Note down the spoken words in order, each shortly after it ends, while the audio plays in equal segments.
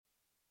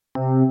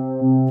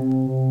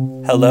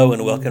Hello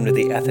and welcome to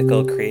the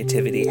Ethical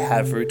Creativity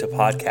Havruta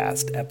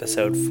podcast,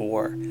 episode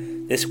 4.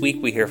 This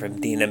week we hear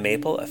from Dina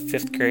Maple, a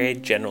 5th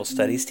grade general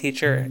studies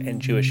teacher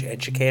and Jewish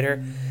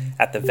educator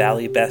at the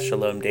Valley Beth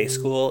Shalom Day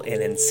School in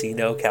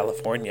Encino,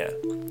 California.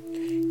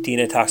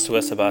 Dina talks to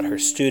us about her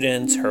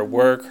students, her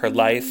work, her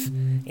life,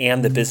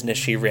 and the business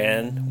she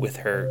ran with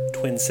her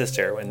twin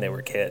sister when they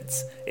were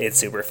kids. It's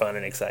super fun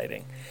and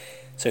exciting.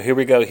 So here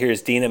we go.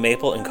 Here's Dina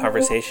Maple in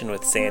conversation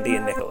with Sandy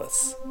and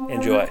Nicholas.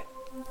 Enjoy.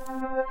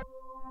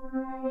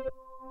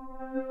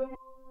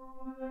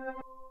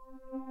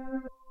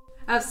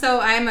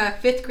 So I'm a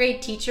 5th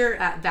grade teacher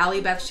at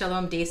Valley Beth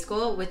Shalom Day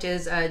School, which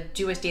is a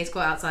Jewish day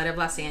school outside of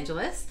Los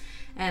Angeles.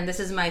 And this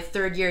is my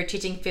 3rd year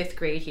teaching 5th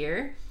grade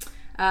here.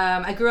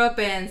 I grew up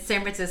in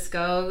San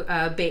Francisco,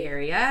 Bay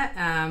Area,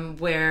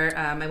 where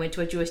I went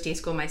to a Jewish day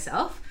school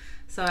myself.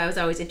 So I was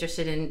always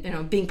interested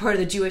in, being part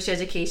of the Jewish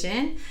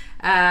education.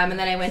 And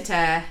then I went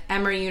to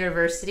Emory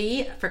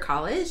University for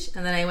college.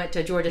 And then I went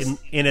to Georgia.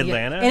 In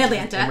Atlanta? In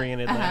Atlanta. Emory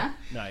in Atlanta. Uh-huh.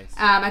 Nice.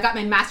 I got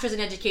my master's in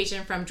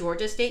education from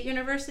Georgia State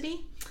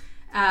University.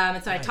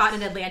 And so I taught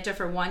in Atlanta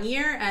for 1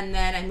 year. And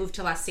then I moved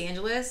to Los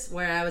Angeles,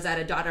 where I was at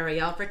Adat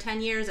Ariel for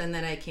 10 years. And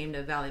then I came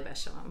to Valley Beth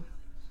Shalom.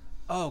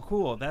 Oh,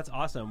 cool. That's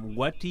awesome.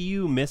 What do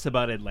you miss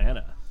about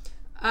Atlanta?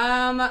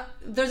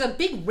 There's a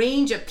big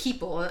range of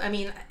people. I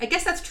mean, I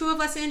guess that's true of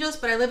Los Angeles,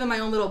 but I live in my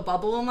own little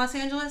bubble in Los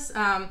Angeles.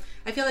 I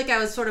feel like I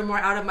was sort of more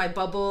out of my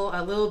bubble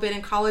a little bit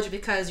in college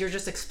because you're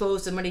just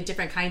exposed to many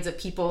different kinds of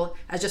people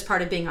as just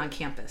part of being on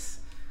campus.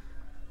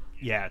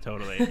 Yeah,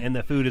 totally. And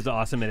the food is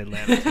awesome in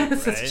Atlanta too, right?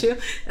 That's true.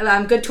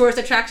 Good tourist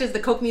attractions. The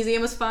Coke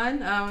Museum was fun.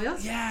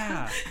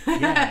 Yeah.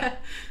 Yeah.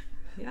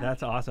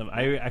 That's awesome.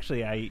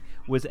 I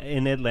was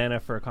in Atlanta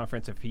for a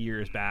conference a few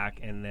years back,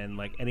 and then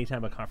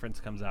anytime a conference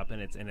comes up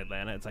and it's in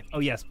Atlanta, it's like, oh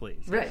yes,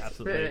 please. Right.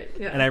 Absolutely. Right,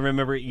 yeah. And I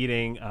remember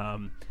eating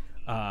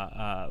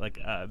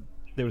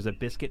there was a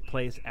biscuit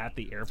place at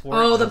the airport.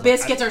 Oh, the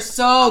biscuits are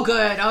so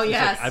good. Oh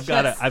yes. I've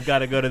got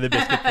to go to the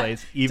biscuit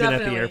place even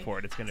at the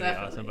airport. It's going to be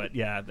Definitely. awesome. But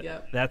yeah,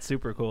 that's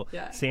super cool.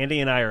 Yeah.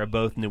 Sandy and I are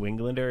both New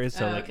Englanders,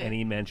 so okay.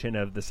 any mention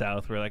of the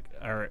South,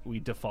 we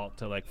default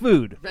to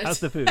food. Right. How's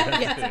the food? How's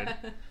the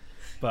food?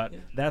 But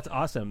that's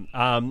awesome.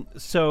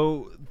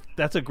 So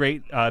that's a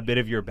great bit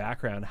of your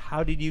background.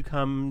 How did you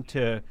come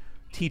to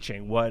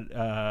teaching? What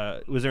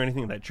was there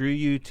anything that drew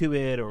you to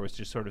it, or was it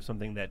just sort of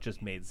something that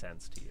just made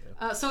sense to you?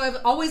 So I've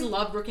always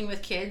loved working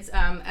with kids.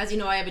 As you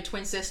know, I have a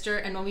twin sister,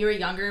 and when we were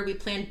younger, we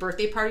planned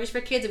birthday parties for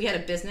kids. We had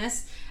a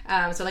business.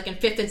 So in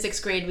 5th and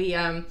 6th grade,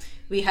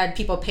 we had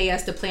people pay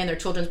us to plan their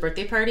children's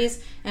birthday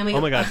parties. And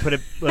oh my God,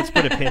 let's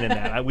put a pin in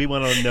that. We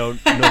want to know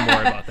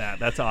more about that.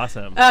 That's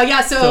awesome.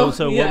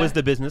 So what was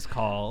the business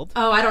called?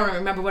 Oh, I don't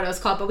remember what it was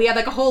called, but we had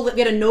we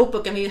had a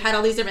notebook, and we had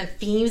all these different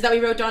themes that we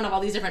wrote down of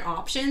all these different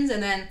options.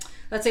 And then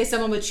let's say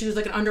someone would choose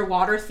an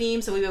underwater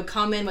theme, so we would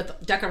come in with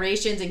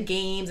decorations and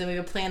games, and we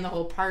would plan the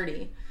whole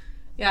party.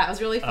 Yeah, it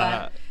was really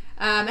fun.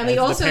 And we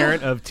also, the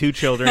parent of 2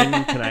 children,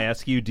 can I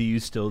ask you, do you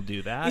still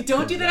do that? We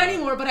don't do that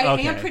anymore, but I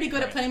am pretty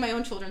good at planning my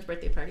own children's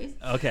birthday parties.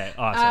 Okay,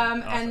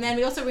 awesome. And then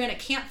we also ran a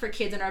camp for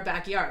kids in our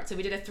backyard. So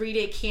we did a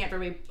 3-day camp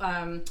where we,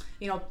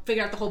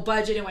 figured out the whole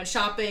budget and went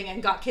shopping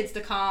and got kids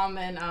to come,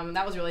 and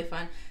that was really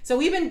fun. So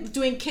we've been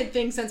doing kid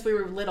things since we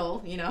were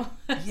little,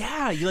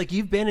 Yeah,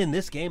 you've been in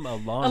this game a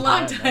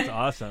long time. That's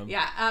awesome.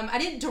 Yeah, I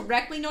didn't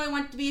directly know I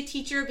wanted to be a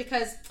teacher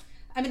because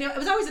it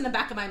was always in the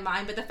back of my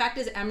mind, but the fact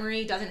is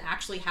Emory doesn't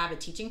actually have a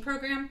teaching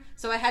program,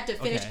 so I had to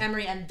finish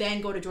Emory and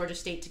then go to Georgia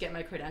State to get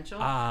my credential.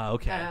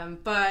 Okay.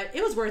 But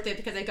it was worth it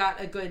because I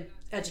got a good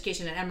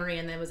education at Emory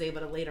and then was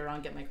able to later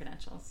on get my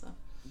credentials. So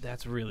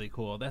that's really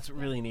cool. That's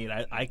really neat.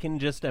 I can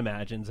just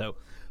imagine. So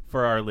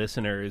for our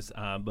listeners,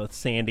 both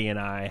Sandy and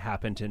I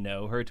happen to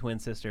know her twin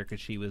sister because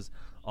she was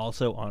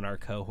also on our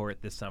cohort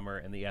this summer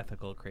in the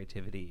Ethical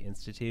Creativity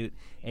Institute,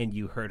 and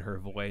you heard her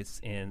voice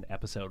in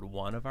episode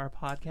 1 of our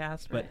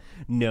podcast. But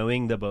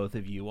knowing the both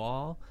of you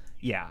all,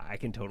 yeah, I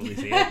can totally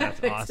see it.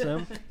 That's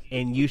awesome.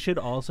 And you should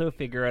also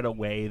figure out a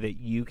way that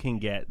you can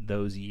get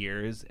those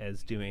years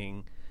as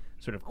doing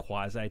sort of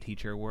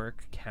quasi-teacher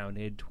work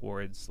counted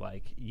towards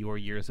your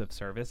years of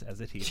service as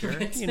a teacher.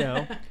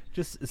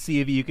 Just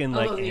see if you can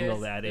angle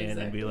that in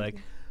and be like,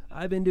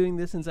 I've been doing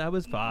this since I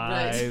was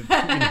 5.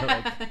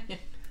 Right.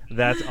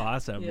 That's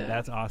awesome. Yeah.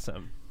 That's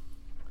awesome.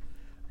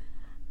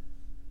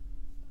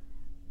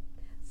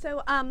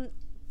 So,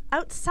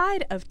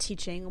 outside of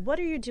teaching, what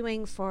are you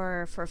doing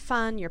for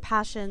fun, your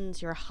passions,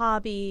 your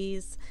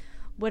hobbies?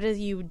 What do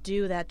you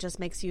do that just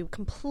makes you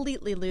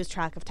completely lose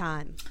track of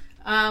time?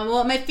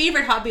 Well, my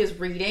favorite hobby is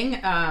reading.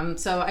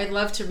 So I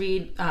love to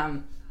read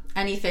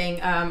anything.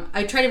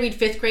 I try to read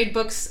 5th grade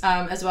books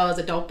as well as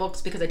adult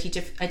books because I teach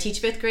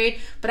 5th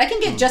grade, but I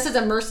can get just as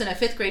immersed in a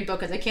 5th grade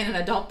book as I can in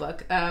an adult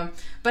book.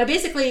 But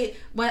basically,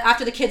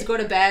 after the kids go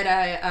to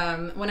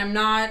bed, when I'm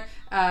not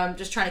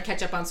just trying to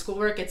catch up on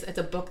schoolwork, it's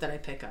a book that I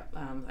pick up.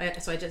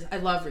 I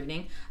love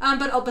reading.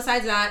 But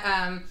besides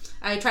that,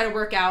 I try to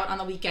work out on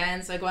the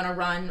weekends. So I go on a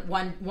run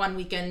one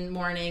weekend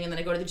morning, and then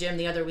I go to the gym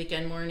the other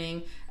weekend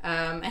morning.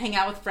 I hang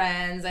out with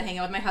friends. I hang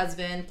out with my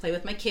husband, play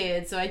with my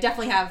kids. So I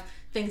definitely have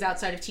things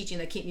outside of teaching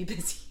that keep me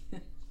busy.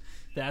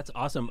 That's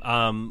awesome.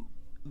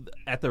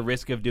 At the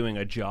risk of doing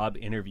a job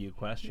interview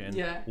question,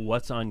 Yeah.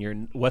 what's on your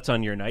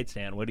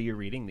nightstand? What are you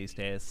reading these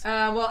days?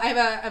 Well, I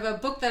have a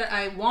book that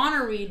I want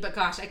to read, but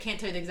gosh, I can't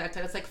tell you the exact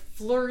title. It's like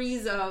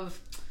Flurries of,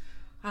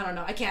 I don't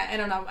know. I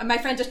don't know. My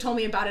friend just told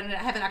me about it, and I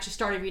haven't actually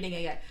started reading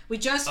it yet. We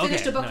just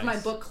finished a book for my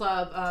book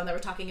club that we're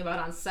talking about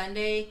on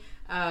Sunday,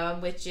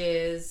 which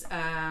is,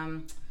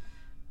 it's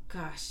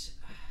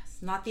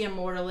not The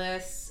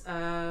Immortalists.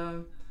 I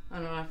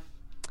don't know.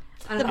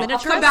 I'll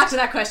come back to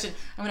that question.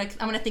 I'm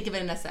gonna think of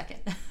it in a second.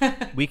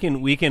 we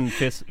can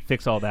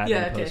fix all that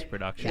in post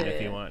production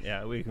if you want.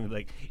 Yeah, we can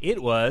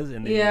it was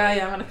and then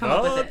I'm gonna come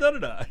up with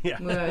it.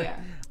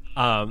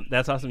 Yeah.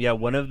 That's awesome. Yeah,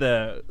 one of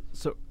the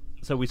so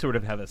we sort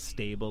of have a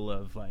stable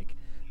of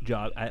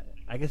job.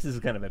 I guess this is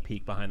kind of a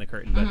peek behind the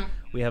curtain, but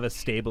we have a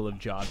stable of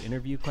job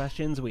interview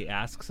questions we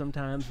ask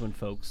sometimes when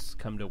folks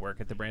come to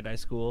work at the Brandeis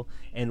School.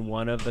 And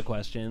one of the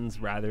questions,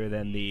 rather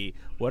than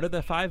what are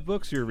the 5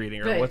 books you're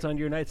reading or what's on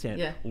your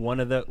nightstand, one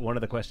of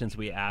the questions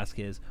we ask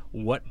is,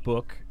 what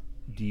book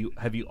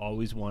have you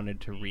always wanted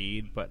to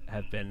read but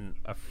have been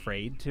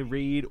afraid to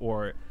read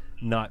or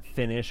not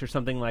finish or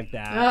something like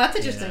that? Oh, that's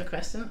an interesting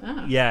question.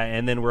 Oh. Yeah,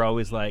 and then we're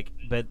always like,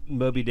 but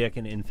Moby Dick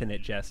and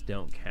Infinite Jest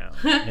don't count.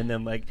 And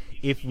then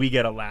if we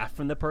get a laugh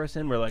from the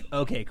person, we're like,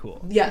 okay,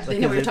 cool. Yeah, they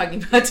know what you're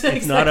talking about.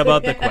 It's not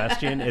about the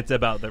question; it's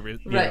about the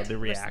the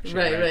reaction.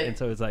 Right. And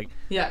so it's like,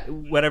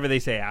 whatever they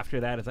say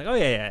after that, it's like, oh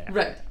yeah.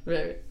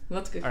 Right.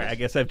 That's good. All right, I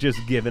guess I've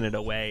just given it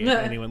away. If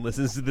anyone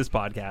listens to this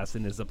podcast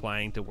and is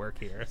applying to work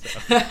here, so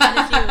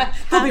and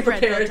if you be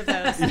prepared. both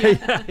of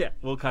those. yeah,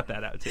 we'll cut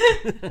that out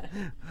too.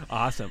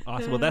 Awesome.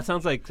 Well, that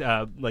sounds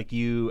like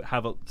you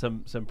have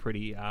some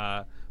pretty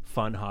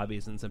fun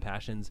hobbies and some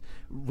passions.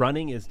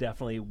 Running is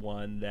definitely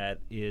one that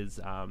is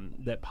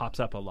that pops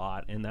up a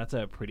lot, and that's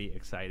a pretty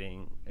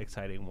exciting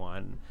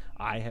one.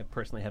 I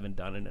personally haven't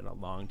done it in a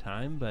long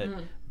time, but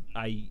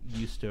I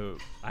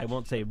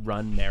won't say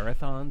run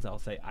marathons. I'll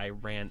say I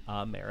ran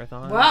a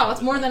marathon. Wow,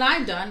 that's more than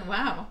I've done.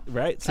 Wow.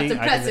 Right. That's See,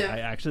 impressive. I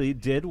actually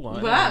did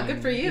one. Wow,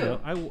 good for you.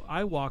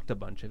 I walked a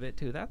bunch of it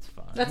too. That's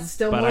fun. That's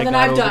still but more I than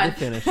got I've over done. The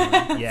finish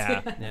line.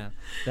 Yeah.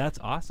 That's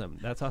awesome.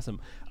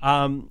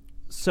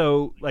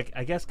 So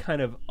I guess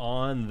kind of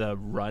on the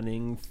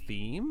running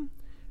theme,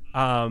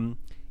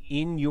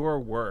 in your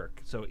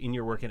work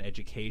in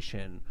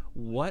education,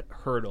 what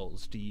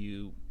hurdles do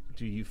you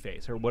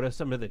face, or what are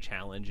some of the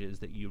challenges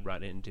that you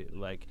run into?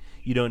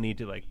 You don't need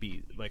to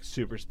be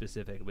super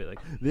specific, but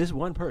this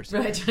one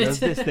person does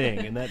this thing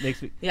and that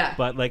makes me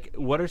but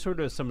what are sort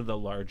of some of the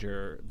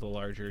larger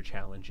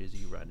challenges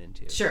you run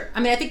into? Sure.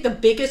 I mean, I think the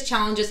biggest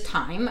challenge is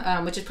time,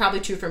 which is probably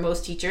true for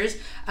most teachers,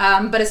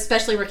 but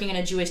especially working in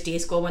a Jewish day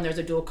school when there's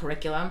a dual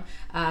curriculum,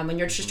 and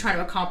you're just trying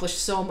to accomplish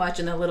so much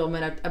in the little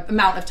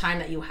amount of time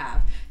that you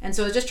have. And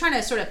so just trying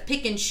to sort of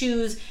pick and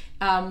choose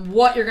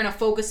what you're going to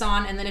focus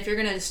on, and then if you're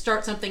going to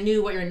start something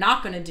new, what you're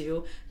not going to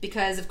do,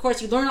 because of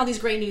course you learn all these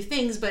great new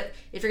things, but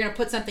if you're going to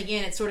put something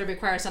in, it sort of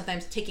requires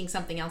sometimes taking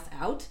something else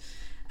out.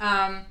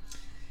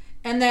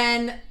 And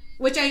then,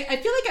 which I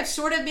feel like I've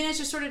sort of managed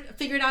to sort of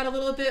figure it out a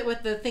little bit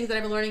with the things that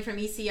I've been learning from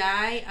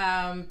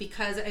ECI,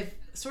 because I've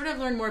sort of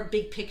learned more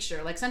big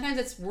picture. Sometimes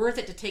it's worth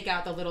it to take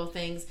out the little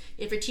things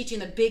if you're teaching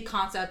the big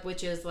concept,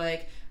 which is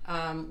learning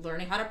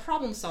how to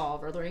problem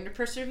solve or learning to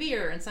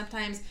persevere, and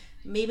sometimes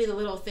maybe the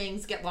little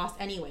things get lost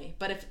anyway.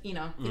 But if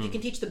you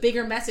can teach the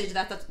bigger message,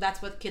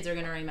 that's what kids are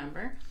going to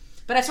remember.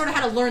 But I've sort of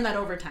had to learn that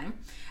over time.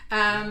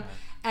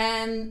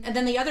 And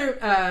then the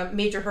other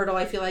major hurdle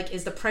I feel like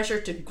is the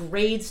pressure to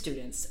grade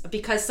students,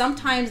 because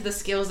sometimes the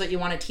skills that you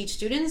want to teach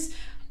students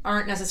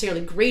aren't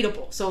necessarily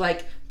gradable. So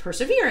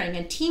persevering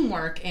and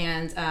teamwork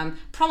and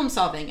problem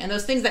solving and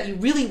those things that you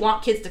really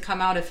want kids to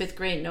come out of 5th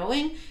grade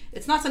knowing,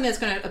 it's not something that's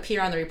going to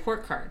appear on the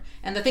report card.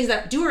 And the things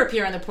that do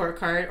appear on the report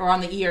card or on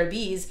the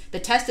ERBs, the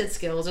tested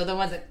skills, are the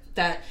ones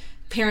that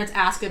parents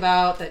ask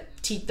about, that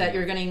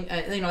you're getting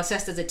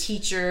assessed as a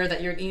teacher,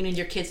 that you need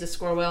your kids to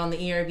score well on the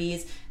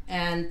ERBs,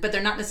 but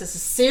they're not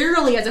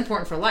necessarily as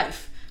important for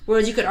life.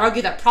 Whereas you could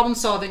argue that problem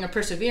solving or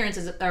perseverance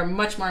are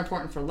much more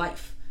important for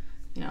life.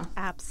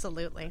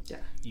 Absolutely. Yeah.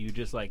 You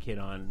just hit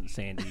on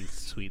Sandy's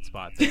sweet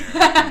spot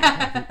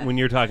there when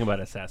you're talking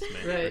about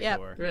assessment. Right. Yeah.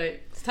 Sure.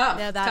 Right. It's tough.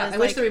 Yeah, I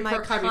wish the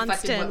report card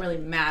reflected what really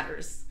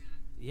matters.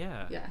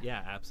 Yeah,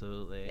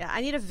 absolutely. Yeah, I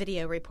need a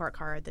video report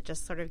card that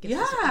just sort of gives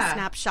us a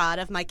snapshot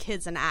of my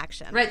kids in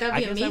action. Right, that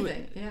would be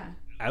amazing.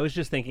 I was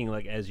just thinking,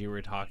 as you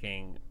were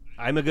talking,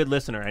 I'm a good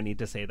listener. I need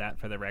to say that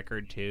for the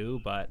record too.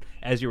 But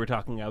as you were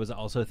talking, I was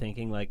also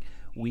thinking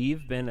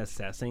we've been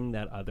assessing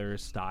that other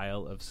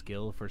style of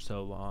skill for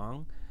so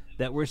long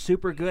that we're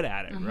super good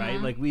at it,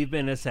 right? We've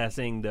been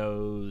assessing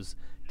those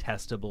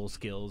testable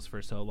skills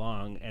for so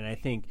long. And I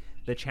think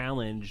the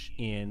challenge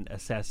in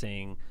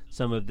assessing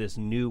some of this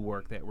new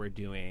work that we're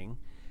doing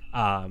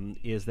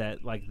is that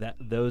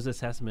those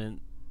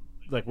assessment,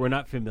 we're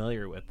not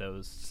familiar with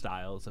those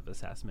styles of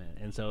assessment.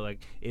 And so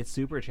it's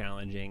super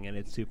challenging and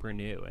it's super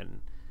new. And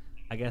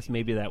I guess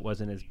maybe that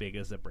wasn't as big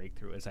as a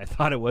breakthrough as I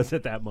thought it was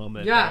at that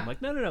moment. Yeah. I'm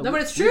like, no, No,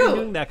 but it's we've been true.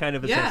 doing that kind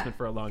of Yeah. assessment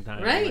for a long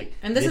time. Right. Like,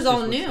 And this is just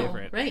all looks new.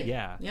 different. Right.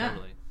 Yeah, Yeah.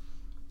 totally.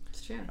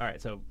 It's true. All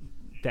right, so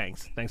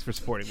thanks for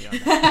supporting me on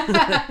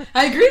that.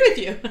 I agree with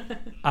you.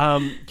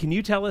 Can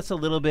you tell us a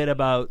little bit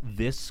about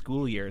this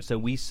school year? So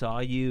we saw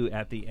you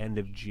at the end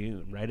of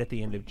June, right at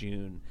the end of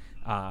June,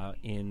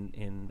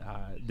 in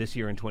this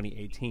year in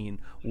 2018.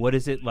 What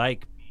is it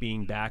like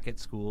being back at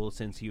school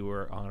since you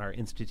were on our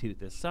institute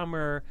this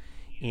summer?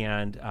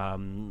 And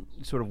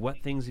sort of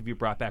what things have you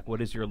brought back? What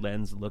does your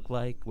lens look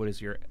like? What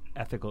does your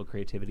ethical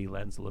creativity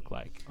lens look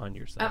like on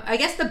your side? I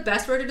guess the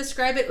best word to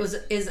describe it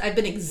is I've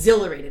been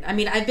exhilarated. I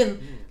mean, I've been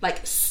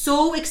like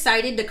so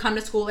excited to come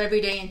to school every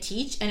day and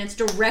teach, and it's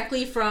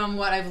directly from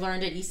what I've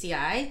learned at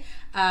ECI,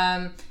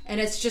 and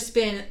it's just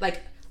been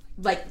like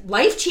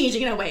life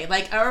changing in a way,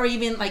 like, or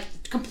even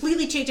like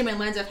completely changing my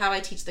lens of how I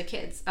teach the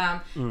kids.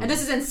 And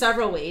this is in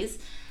several ways.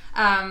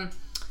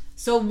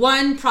 So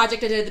one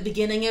project I did at the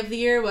beginning of the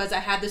year was I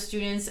had the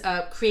students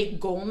create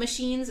goal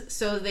machines.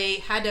 So they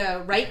had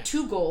to write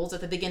 2 goals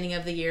at the beginning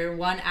of the year,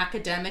 one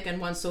academic and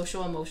one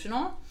social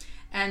emotional.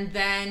 And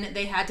then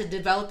they had to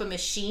develop a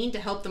machine to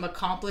help them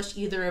accomplish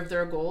either of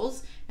their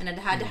goals. And it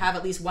had to have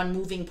at least one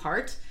moving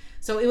part.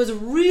 So it was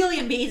really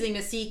amazing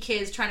to see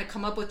kids trying to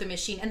come up with the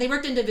machine. And they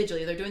worked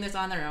individually. They're doing this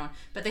on their own.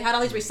 But they had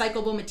all these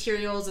recyclable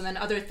materials and then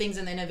other things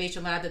in the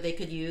innovation lab that they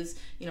could use,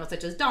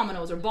 such as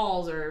dominoes or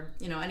balls or,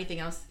 anything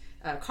else.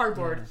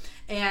 Cardboard,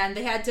 and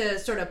they had to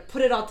sort of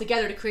put it all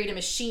together to create a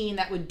machine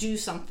that would do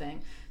something.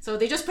 So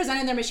they just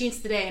presented their machines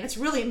today, and it's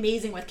really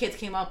amazing what kids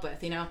came up with.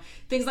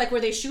 Things like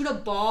where they shoot a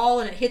ball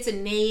and it hits a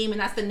name,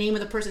 and that's the name of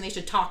the person they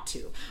should talk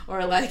to,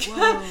 or like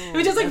it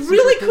was just like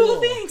really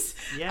cool things.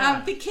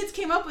 Yeah. The kids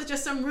came up with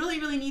just some really,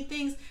 really neat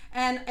things,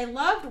 and I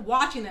loved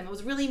watching them. It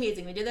was really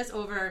amazing. We did this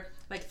over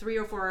like 3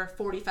 or 4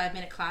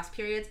 45-minute class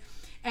periods,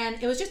 and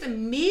it was just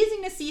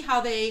amazing to see how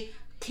they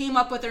came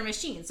up with their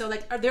machines. So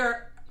like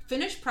their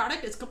finished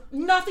product is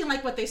nothing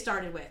like what they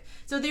started with.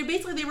 So they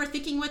were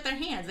thinking with their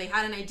hands. They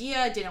had an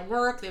idea, it didn't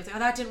work. They would say, oh,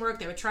 that didn't work.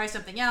 They would try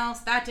something else.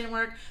 That didn't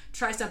work.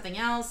 Try something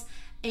else.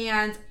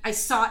 And I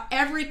saw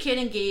every kid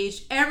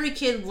engaged, every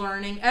kid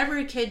learning,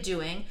 every kid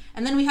doing.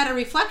 And then we had a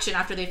reflection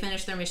after they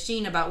finished their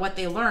machine about what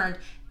they learned.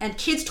 And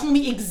kids told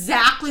me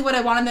exactly what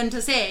I wanted them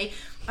to say,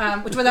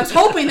 which was I was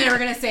hoping they were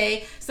going to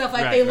say. Stuff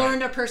like they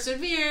learned to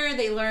persevere,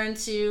 they learned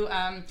to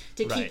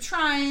keep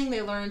trying,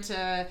 they learned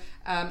to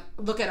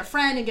look at a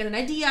friend and get an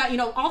idea,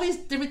 all these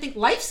different things,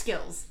 life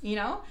skills,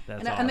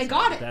 and they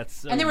got it. That's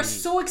so and they were neat.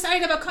 so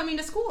excited about coming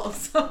to school.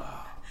 So,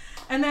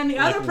 and then the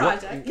other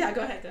project,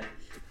 go ahead.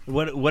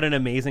 What an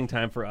amazing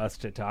time for us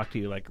to talk to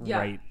you, like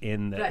right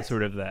in the Right.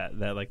 sort of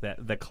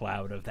the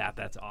cloud of that.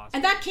 That's awesome.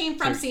 And that came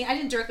from I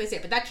didn't directly say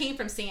it, but that came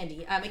from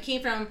Sandy. It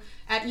came from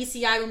at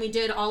ECI when we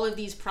did all of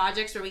these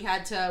projects where we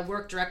had to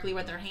work directly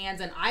with our hands,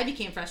 and I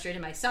became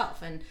frustrated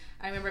myself. And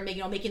I remember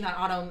making that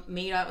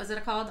automata, was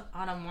it called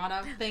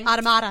automata thing?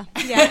 Automata,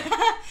 yeah.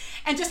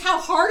 And just how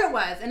hard it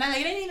was. And I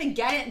didn't even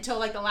get it until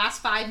like the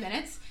last 5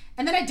 minutes.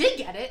 And then I did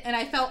get it, and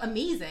I felt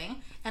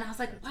amazing. And I was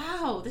like,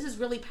 wow, this is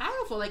really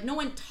powerful. Like, no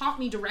one taught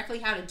me directly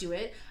how to do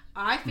it.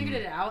 I figured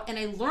it out, and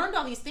I learned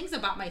all these things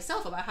about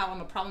myself, about how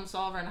I'm a problem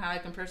solver and how I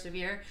can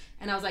persevere.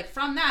 And I was like,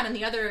 from that and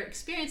the other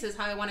experiences,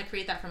 how I want to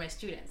create that for my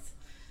students.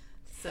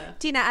 So,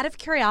 Dina, out of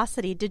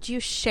curiosity, did you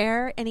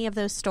share any of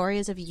those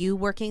stories of you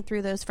working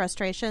through those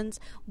frustrations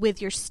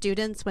with your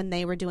students when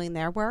they were doing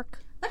their work?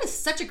 that is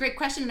such a great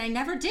question, and I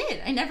never did.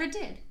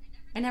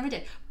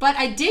 But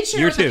I did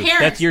share it with the parents.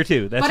 That's year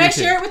 2. I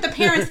share it with the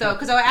parents, though,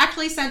 because I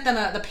actually sent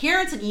them the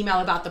parents an email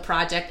about the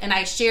project, and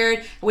I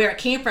shared where it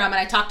came from, and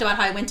I talked about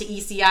how I went to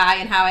ECI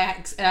and how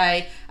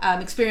I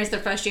experienced the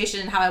frustration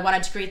and how I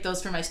wanted to create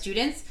those for my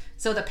students.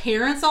 So the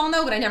parents all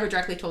know, but I never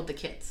directly told the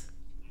kids.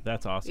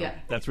 That's awesome. Yeah.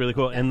 That's really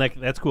cool. And like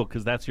that's cool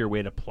because that's your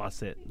way to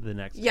plus it the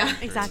next time.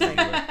 Exactly.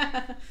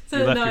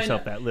 You left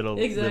yourself that little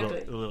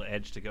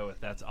edge to go with.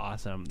 That's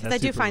awesome. Because I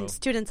do find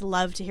students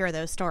love to hear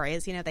those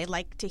stories. They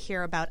like to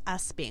hear about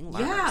us being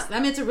learners. Yeah, I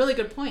mean, it's a really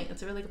good point.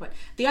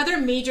 The other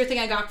major thing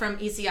I got from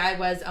ECI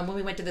was when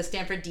we went to the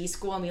Stanford D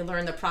School and we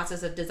learned the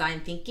process of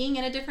design thinking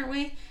in a different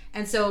way.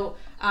 And so,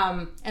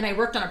 and I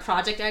worked on a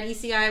project at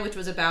ECI, which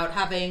was about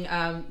having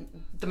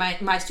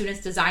my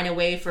students design a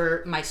way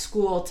for my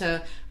school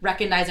to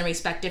recognize and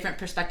respect different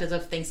perspectives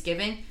of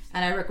Thanksgiving.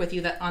 And I work with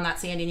you on that,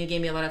 Sandy, and you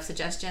gave me a lot of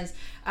suggestions.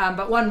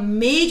 But one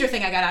major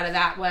thing I got out of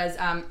that was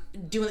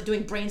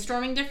doing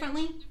brainstorming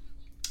differently.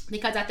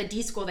 Because at the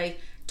D School, they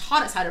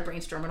taught us how to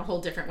brainstorm in a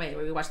whole different way,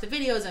 where we watched the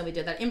videos and we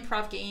did that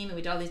improv game and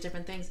we did all these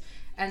different things.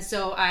 And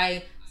so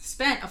I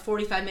spent a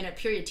 45-minute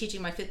period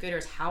teaching my 5th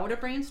graders how to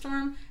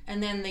brainstorm,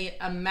 and then the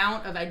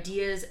amount of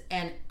ideas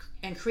and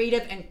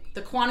creative and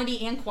the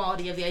quantity and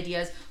quality of the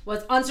ideas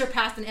was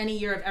unsurpassed in any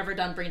year I've ever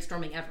done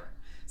brainstorming ever.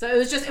 So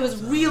it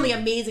was really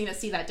amazing to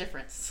see that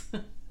difference.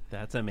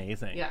 That's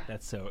amazing. Yeah.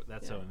 That's so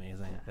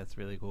amazing. Yeah. That's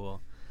really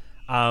cool.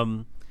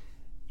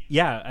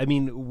 Yeah, I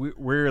mean,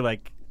 we're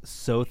like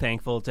so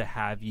thankful to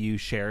have you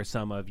share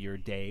some of your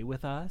day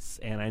with us,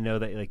 and I know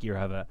that like you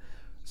have a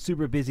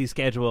super busy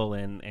schedule,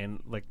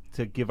 and like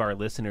to give our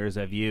listeners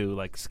a view,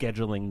 like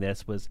scheduling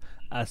this was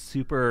a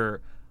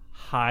super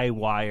high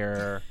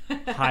wire,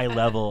 high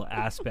level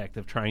aspect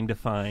of trying to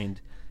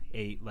find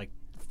a like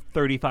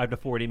 35 to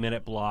 40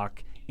 minute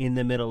block in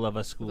the middle of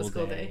a school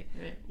day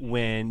right.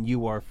 when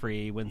you are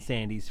free, when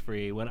Sandy's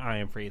free, when I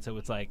am free. So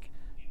it's like,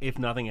 if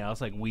nothing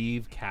else, like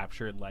we've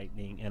captured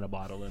lightning in a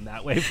bottle in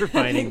that way for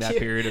finding that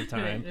period of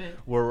time right.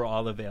 where we're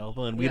all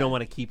available, and we don't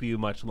want to keep you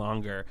much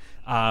longer.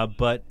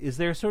 But is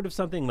there sort of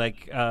something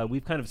like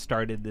we've kind of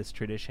started this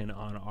tradition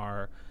on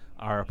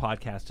our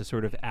podcast to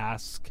sort of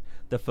ask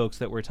the folks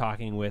that we're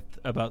talking with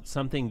about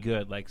something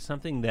good, like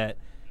something that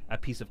a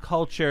piece of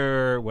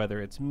culture,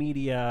 whether it's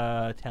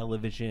media,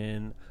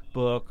 television,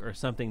 book, or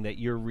something that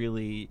you're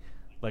really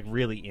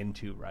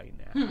into right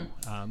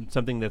now,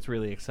 something that's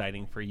really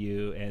exciting for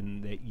you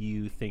and that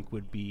you think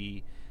would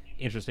be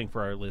interesting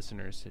for our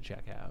listeners to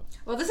check out.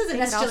 Well, this isn't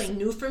necessarily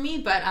new for me,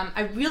 but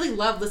I really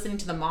love listening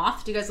to The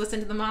Moth. Do you guys listen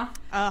to The Moth?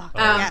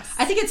 Yes.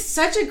 I think it's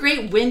such a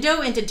great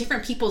window into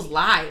different people's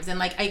lives, and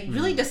like I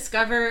really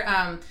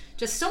discover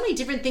just so many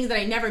different things that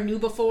I never knew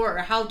before,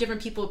 or how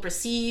different people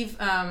perceive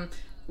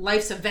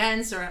life's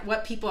events or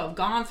what people have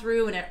gone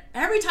through. And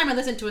every time I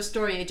listen to a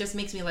story, it just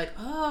makes me like,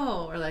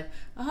 oh,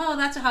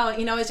 that's how,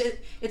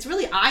 it's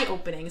really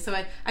eye-opening. So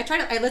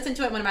I listen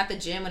to it when I'm at the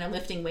gym, when I'm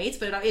lifting weights,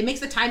 but it makes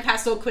the time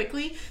pass so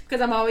quickly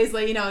because I'm always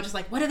like, just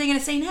like, what are they going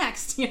to say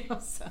next?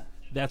 So.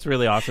 That's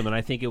really awesome. And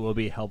I think it will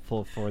be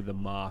helpful for The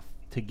Moth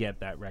to get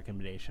that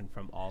recommendation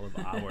from all of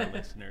our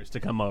listeners to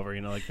come over,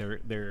 like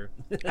they're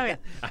oh yeah.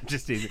 I'm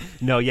just teasing.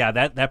 No, yeah,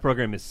 that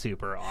program is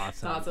super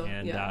awesome.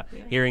 And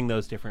hearing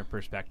those different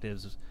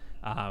perspectives,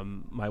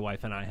 my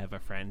wife and I have a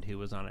friend who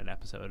was on an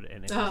episode,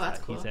 and that's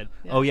cool. He said,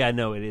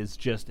 it is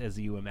just as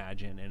you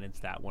imagine, and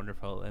it's that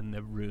wonderful, and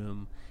the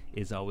room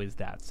is always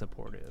that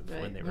supportive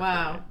when they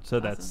record it. So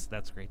awesome.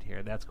 that's great to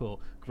hear. That's cool.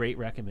 Great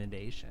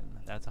recommendation.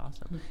 That's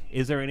awesome.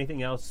 Is there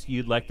anything else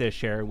you'd like to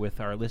share with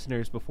our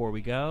listeners before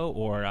we go,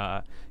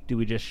 or do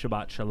we just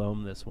Shabbat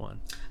Shalom this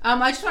one?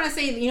 I just want to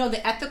say,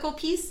 the ethical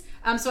piece.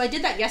 So I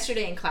did that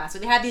yesterday in class. So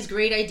they had these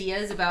great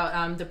ideas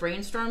about the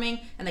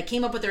brainstorming, and they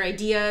came up with their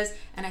ideas.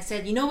 And I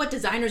said, you know what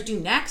designers do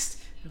next?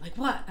 They're like,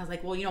 what? I was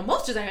like, well,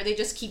 most designers, they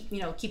just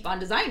keep on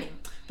designing.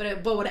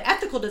 But what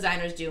ethical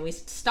designers do, we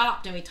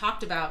stopped and we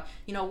talked about,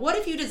 what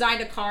if you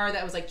designed a car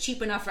that was like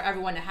cheap enough for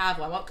everyone to have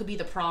one? What could be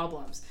the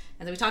problems?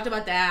 And then we talked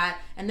about that.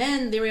 And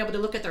then they were able to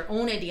look at their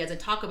own ideas and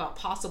talk about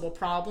possible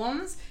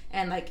problems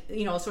and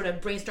sort of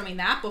brainstorming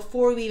that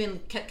before we even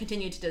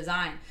continued to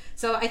design.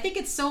 So I think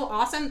it's so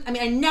awesome. I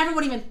mean, I never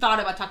would have even thought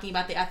about talking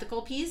about the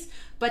ethical piece,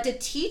 but to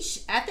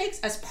teach ethics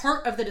as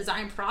part of the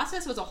design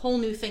process was a whole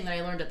new thing that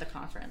I learned at the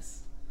conference.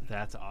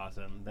 That's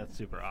awesome. That's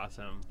super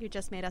awesome. You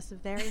just made us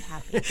very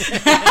happy.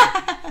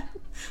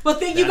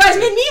 Well, you guys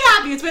made me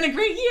happy. It's been a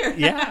great year.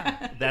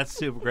 Yeah, that's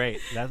super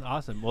great. That's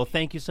awesome. Well,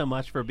 thank you so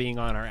much for being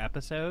on our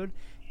episode.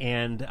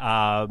 And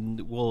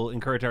we'll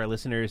encourage our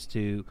listeners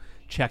to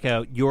check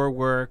out your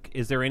work.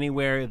 Is there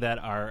anywhere that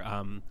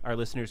our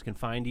listeners can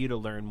find you to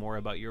learn more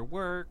about your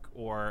work,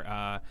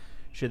 or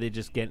should they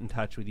just get in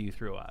touch with you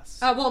through us?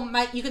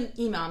 You can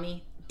email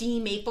me,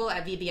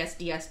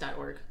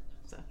 dmaple@vbsds.org.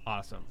 So.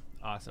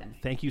 Awesome.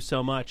 Thank you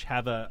so much.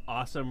 Have an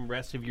awesome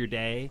rest of your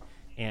day,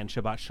 and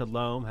Shabbat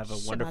Shalom. Have a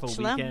wonderful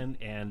weekend,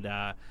 and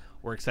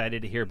we're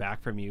excited to hear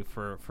back from you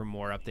for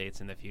more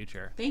updates in the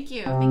future. Thank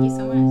you. Thank you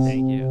so much.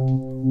 Thank you.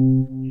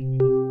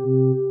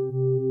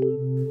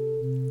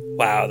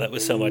 Wow, that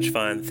was so much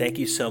fun. Thank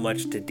you so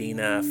much to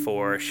Dina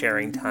for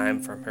sharing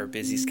time from her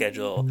busy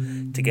schedule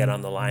to get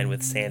on the line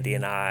with Sandy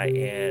and I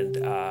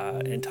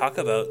and talk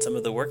about some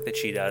of the work that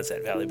she does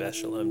at Valley Beth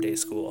Shalom Day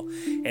School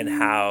and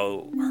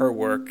how her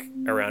work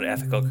around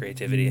ethical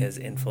creativity has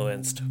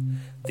influenced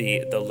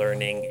the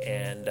learning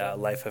and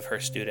life of her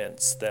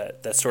students.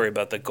 That story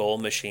about the goal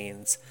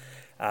machines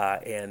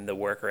and the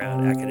work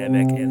around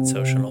academic and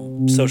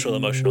social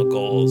emotional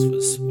goals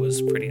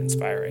was pretty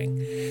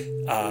inspiring.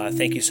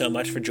 Thank you so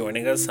much for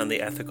joining us on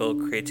the Ethical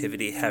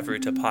Creativity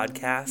Havruta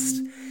podcast,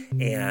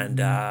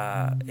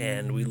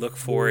 and we look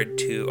forward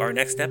to our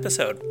next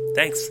episode.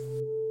 Thanks.